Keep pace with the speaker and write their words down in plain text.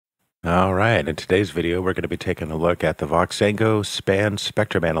All right, in today's video, we're going to be taking a look at the Voxengo SPAN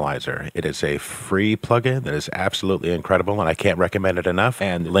Spectrum Analyzer. It is a free plugin that is absolutely incredible, and I can't recommend it enough.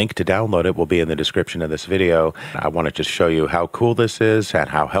 And the link to download it will be in the description of this video. I want to just show you how cool this is and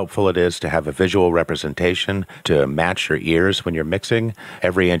how helpful it is to have a visual representation to match your ears when you're mixing.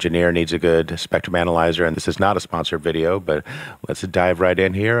 Every engineer needs a good spectrum analyzer, and this is not a sponsored video, but let's dive right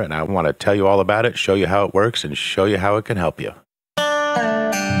in here, and I want to tell you all about it, show you how it works, and show you how it can help you.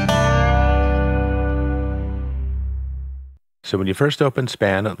 So when you first open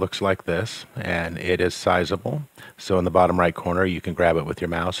SPAN, it looks like this, and it is sizable. So in the bottom right corner, you can grab it with your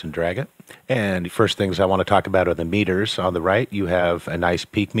mouse and drag it. And first things I want to talk about are the meters. On the right, you have a nice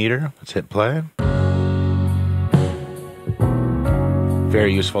peak meter. Let's hit play.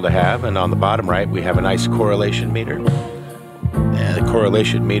 Very useful to have. And on the bottom right, we have a nice correlation meter. And the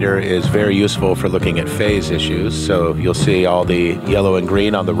correlation meter is very useful for looking at phase issues. So you'll see all the yellow and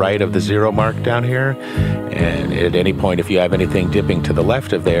green on the right of the 0 mark down here. And at any point, if you have anything dipping to the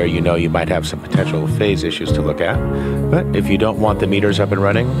left of there, you know you might have some potential phase issues to look at. But if you don't want the meters up and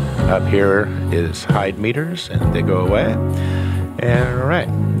running, up here is hide meters, and they go away. And all right,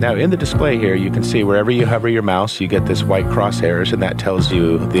 now in the display here, you can see wherever you hover your mouse, you get this white crosshairs, and that tells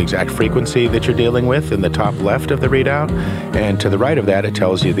you the exact frequency that you're dealing with in the top left of the readout. And to the right of that, it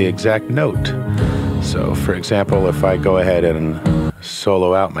tells you the exact note. So for example, if I go ahead and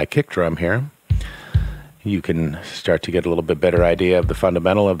solo out my kick drum here, you can start to get a little bit better idea of the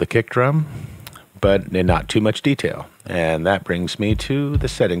fundamental of the kick drum, but in not too much detail. And that brings me to the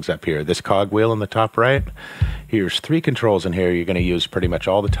settings up here. This cogwheel in the top right, here's 3 controls in here you're going to use pretty much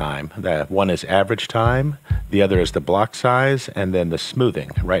all the time. One is average time, the other is the block size, and then the smoothing.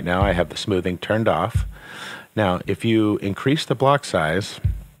 Right now I have the smoothing turned off. Now if you increase the block size,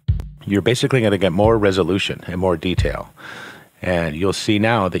 you're basically going to get more resolution and more detail. And you'll see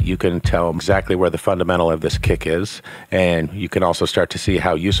now that you can tell exactly where the fundamental of this kick is. And you can also start to see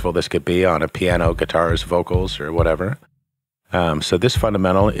how useful this could be on a piano, guitars, vocals, or whatever. So this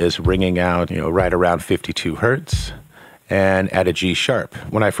fundamental is ringing out, right around 52 hertz and at a G sharp.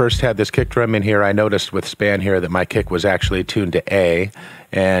 When I first had this kick drum in here, I noticed with SPAN here that my kick was actually tuned to A,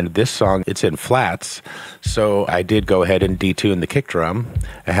 and this song, it's in flats. So I did go ahead and detune the kick drum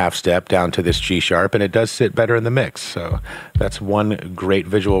a half step down to this G sharp, and it does sit better in the mix. So that's one great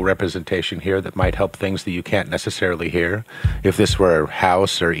visual representation here that might help things that you can't necessarily hear. If this were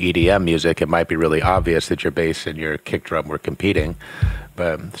house or EDM music, it might be really obvious that your bass and your kick drum were competing.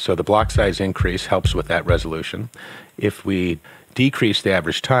 So the block size increase helps with that resolution. If we decrease the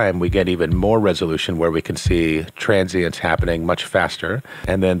average time, we get even more resolution where we can see transients happening much faster.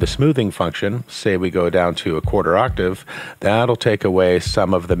 And then the smoothing function, say we go down to a 1/4 octave, that'll take away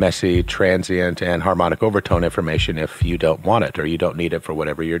some of the messy transient and harmonic overtone information if you don't want it or you don't need it for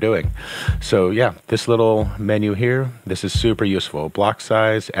whatever you're doing. So yeah, this little menu here, this is super useful. Block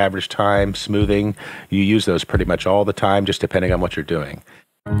size, average time, smoothing, you use those pretty much all the time, just depending on what you're doing.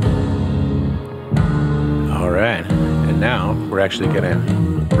 All right. Now we're actually going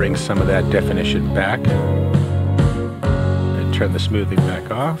to bring some of that definition back and turn the smoothing back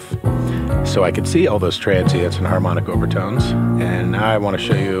off so I can see all those transients and harmonic overtones. And now I want to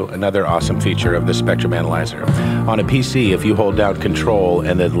show you another awesome feature of the spectrum analyzer. On a PC, if you hold down Control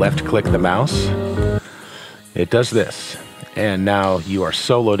and then left click the mouse, it does this. And now you are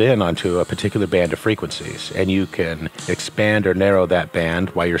soloed in onto a particular band of frequencies, and you can expand or narrow that band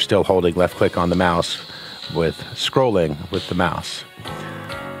while you're still holding left click on the mouse with scrolling with the mouse.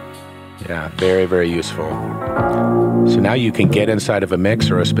 Yeah, very, very useful. So now you can get inside of a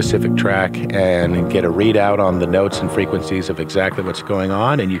mix or a specific track and get a readout on the notes and frequencies of exactly what's going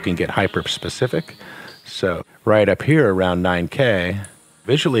on, and you can get hyper specific. So right up here around 9K,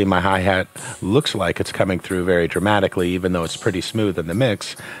 visually my hi-hat looks like it's coming through very dramatically, even though it's pretty smooth in the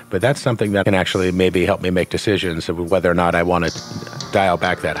mix. But that's something that can actually maybe help me make decisions of whether or not I want to dial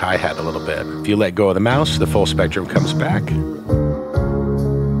back that hi-hat a little bit. If you let go of the mouse, the full spectrum comes back.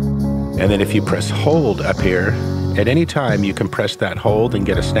 And then if you press hold up here, at any time you can press that hold and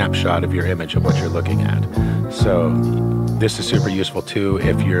get a snapshot of your image of what you're looking at. So this is super useful too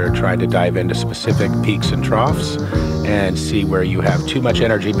if you're trying to dive into specific peaks and troughs and see where you have too much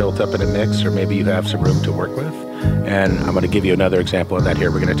energy built up in a mix, or maybe you have some room to work with. And I'm going to give you another example of that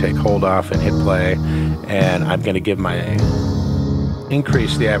here. We're going to take hold off and hit play, and I'm going to give my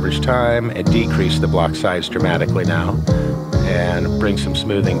increase the average time and decrease the block size dramatically now, and bring some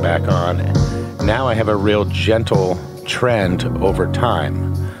smoothing back on. Now I have a real gentle trend over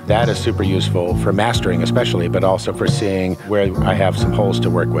time. That is super useful for mastering especially, but also for seeing where I have some holes to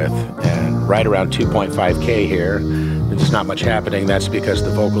work with. And right around 2.5K here, there's not much happening. That's because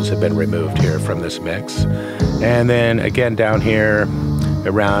the vocals have been removed here from this mix. And then again down here,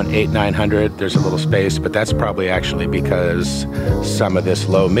 around 800-900, there's a little space, but that's probably actually because some of this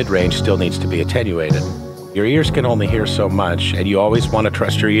low mid-range still needs to be attenuated. Your ears can only hear so much, and you always want to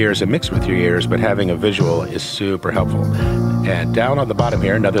trust your ears and mix with your ears, but having a visual is super helpful. And down on the bottom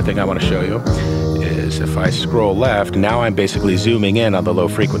here, another thing I want to show you is if I scroll left, now I'm basically zooming in on the low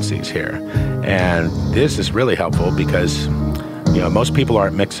frequencies here. And this is really helpful because most people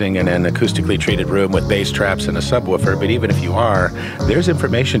aren't mixing in an acoustically treated room with bass traps and a subwoofer, but even if you are, there's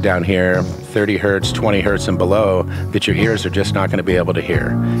information down here, 30 hertz, 20 hertz and below, that your ears are just not going to be able to hear.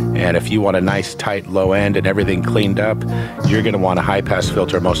 And if you want a nice tight low end and everything cleaned up, you're going to want a high pass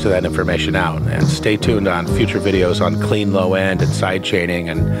filter most of that information out. And stay tuned on future videos on clean low end and side chaining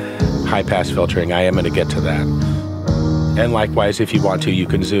and high pass filtering. I am going to get to that. And likewise, if you want to, you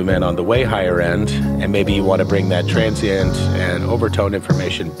can zoom in on the way higher end, and maybe you want to bring that transient and overtone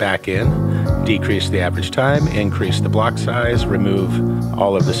information back in, decrease the average time, increase the block size, remove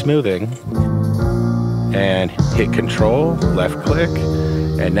all of the smoothing, and hit Control, left click,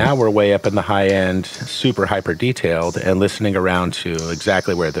 and now we're way up in the high end, super hyper detailed, and listening around to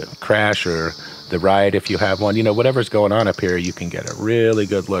exactly where the crash or the ride, if you have one, whatever's going on up here, you can get a really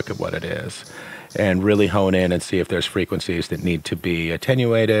good look at what it is. And really hone in and see if there's frequencies that need to be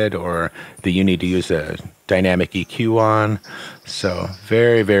attenuated or that you need to use a dynamic EQ on. So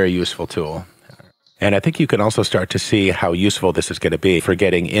very, very useful tool. And I think you can also start to see how useful this is going to be for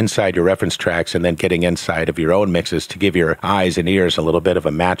getting inside your reference tracks and then getting inside of your own mixes to give your eyes and ears a little bit of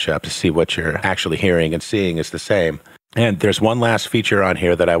a matchup to see what you're actually hearing and seeing is the same. And there's one last feature on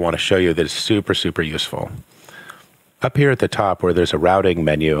here that I want to show you that is super, super useful. Up here at the top where there's a routing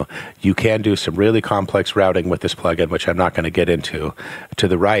menu, you can do some really complex routing with this plugin, which I'm not going to get into. To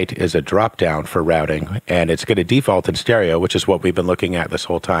the right is a drop down for routing, and it's going to default in stereo, which is what we've been looking at this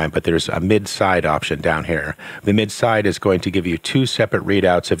whole time, but there's a mid-side option down here. The mid-side is going to give you two separate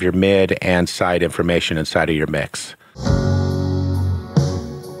readouts of your mid and side information inside of your mix.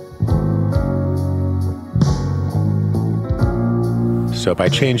 So by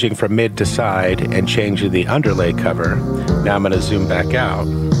changing from mid to side and changing the underlay cover, now I'm going to zoom back out.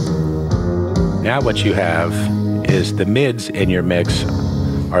 Now what you have is the mids in your mix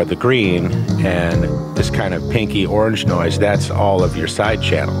are the green, and this kind of pinky orange noise, that's all of your side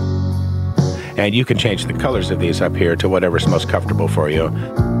channel. And you can change the colors of these up here to whatever's most comfortable for you.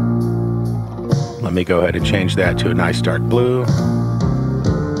 Let me go ahead and change that to a nice dark blue.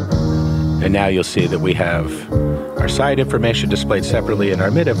 And now you'll see that we have our side information displayed separately and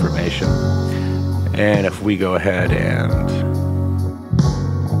our mid information. And if we go ahead and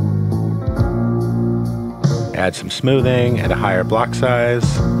add some smoothing and a higher block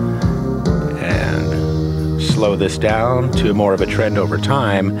size and slow this down to more of a trend over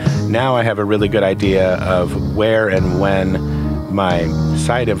time, now I have a really good idea of where and when my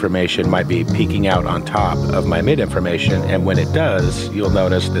side information might be peeking out on top of my mid information, and when it does, you'll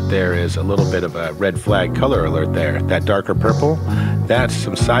notice that there is a little bit of a red flag color alert there. That darker purple, that's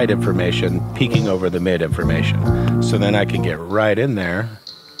some side information peeking over the mid information. So then I can get right in there,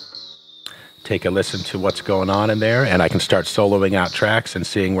 take a listen to what's going on in there, and I can start soloing out tracks and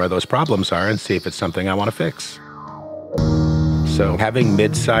seeing where those problems are and see if it's something I want to fix. So having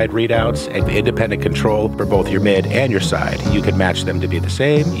mid-side readouts and independent control for both your mid and your side, you can match them to be the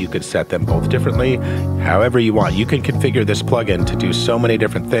same. You could set them both differently, however you want. You can configure this plugin to do so many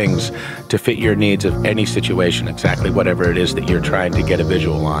different things to fit your needs of any situation, exactly whatever it is that you're trying to get a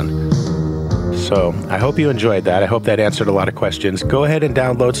visual on. So I hope you enjoyed that. I hope that answered a lot of questions. Go ahead and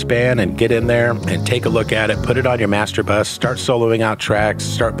download SPAN and get in there and take a look at it. Put it on your master bus. Start soloing out tracks.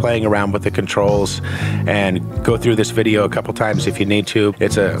 Start playing around with the controls and go through this video a couple times if you need to.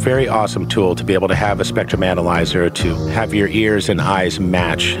 It's a very awesome tool to be able to have a spectrum analyzer to have your ears and eyes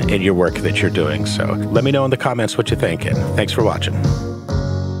match in your work that you're doing. So let me know in the comments what you think, and thanks for watching.